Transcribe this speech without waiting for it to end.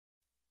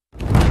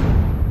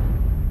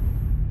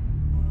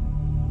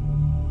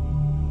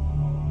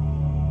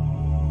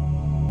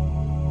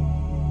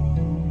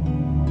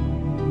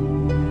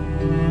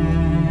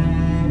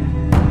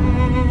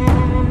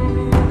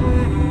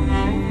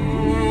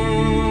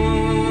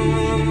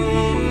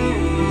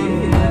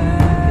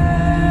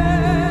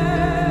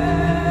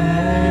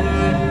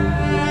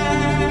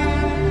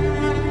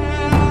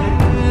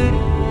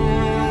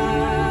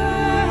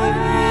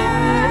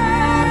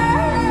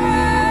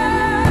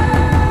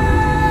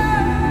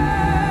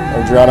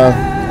Adriana,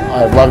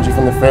 I have loved you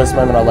from the first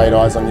moment I laid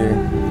eyes on you.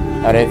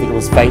 I don't think it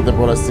was fate that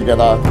brought us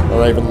together,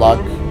 or even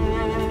luck.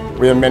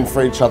 We are meant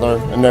for each other,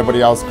 and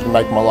nobody else could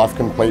make my life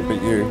complete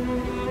but you.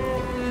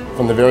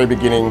 From the very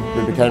beginning,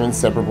 we became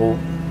inseparable,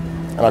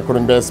 and I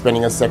couldn't bear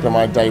spending a second of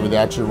my day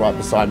without you right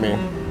beside me.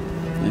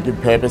 You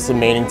give purpose and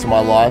meaning to my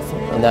life,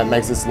 and that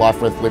makes this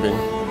life worth living.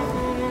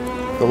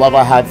 The love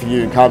I have for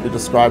you can't be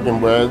described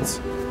in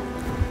words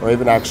or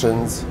even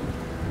actions,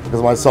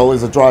 because my soul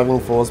is a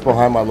driving force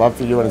behind my love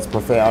for you, and it's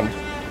profound.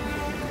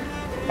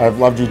 I have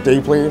loved you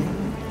deeply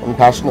and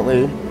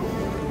passionately,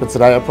 but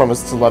today I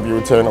promise to love you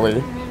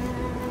eternally.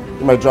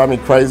 You may drive me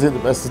crazy at the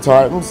best of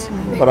times,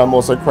 but I'm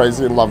also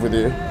crazy in love with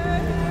you.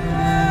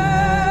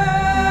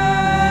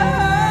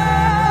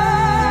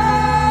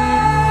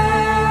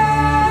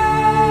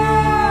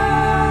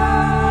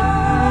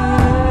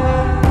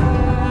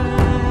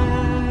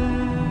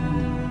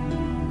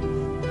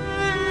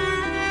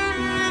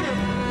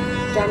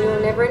 Daniel,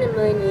 never in a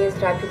million years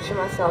did I picture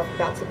myself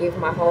about to give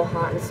my whole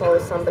heart and soul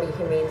to somebody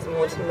who means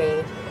more to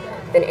me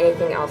than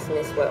anything else in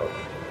this world.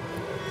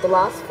 The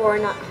last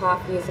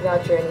 4.5 years of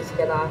our journey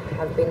together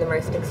have been the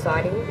most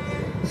exciting,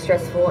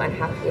 stressful and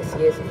happiest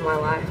years of my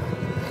life.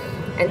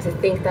 And to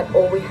think that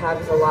all we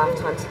have is a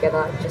lifetime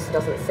together just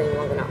doesn't seem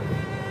long enough.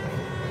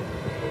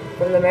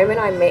 From the moment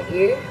I met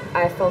you,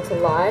 I have felt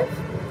alive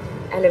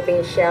and have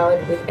been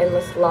showered with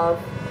endless love,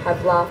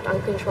 have laughed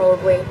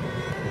uncontrollably,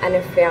 and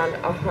have found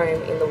a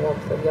home in the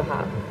warmth of your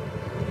heart.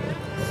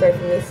 So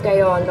from this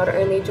day on, not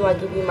only do I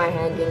give you my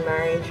hand in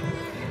marriage,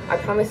 I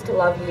promise to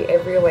love you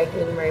every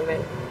awakening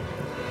moment.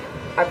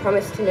 I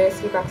promise to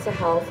nurse you back to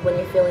health when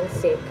you're feeling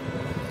sick,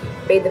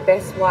 be the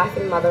best wife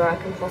and mother I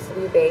can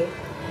possibly be,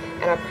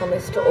 and I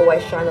promise to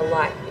always shine a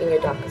light in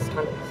your darkest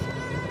tunnels.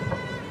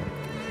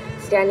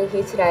 Standing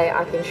here today,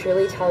 I can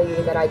truly tell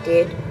you that I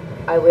did,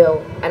 I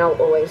will, and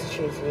I'll always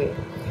choose you.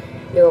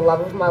 You're the love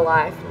of my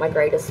life, my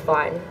greatest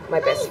find, my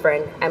best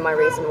friend, and my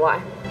reason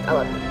why. I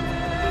love you.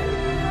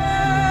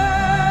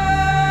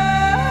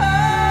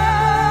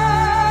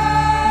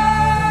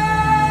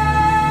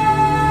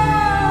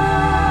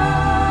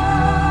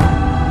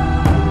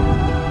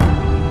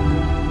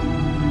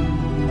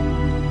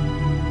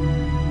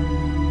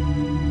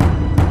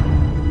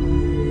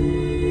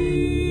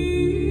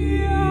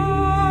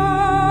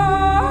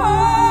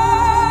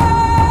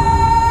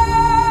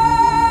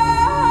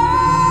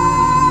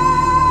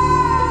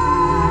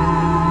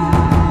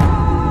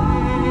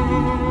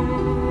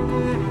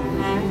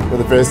 You're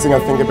the first thing I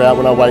think about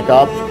when I wake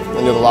up,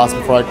 and you're the last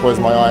before I close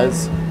my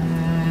eyes.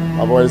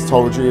 I've always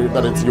told you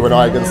that it's you and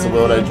I against the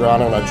world,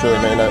 Adriana, and I truly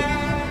mean it.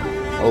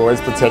 I'll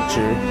always protect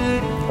you.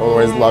 I'll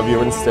always love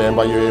you and stand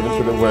by you even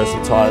through the worst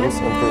of times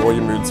and through all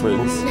your mood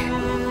swings.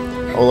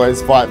 I'll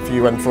always fight for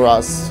you and for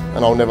us,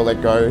 and I'll never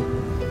let go.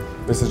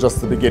 This is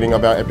just the beginning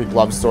of our epic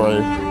love story,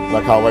 and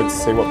I can't wait to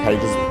see what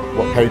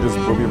pages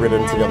will be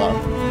written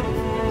together.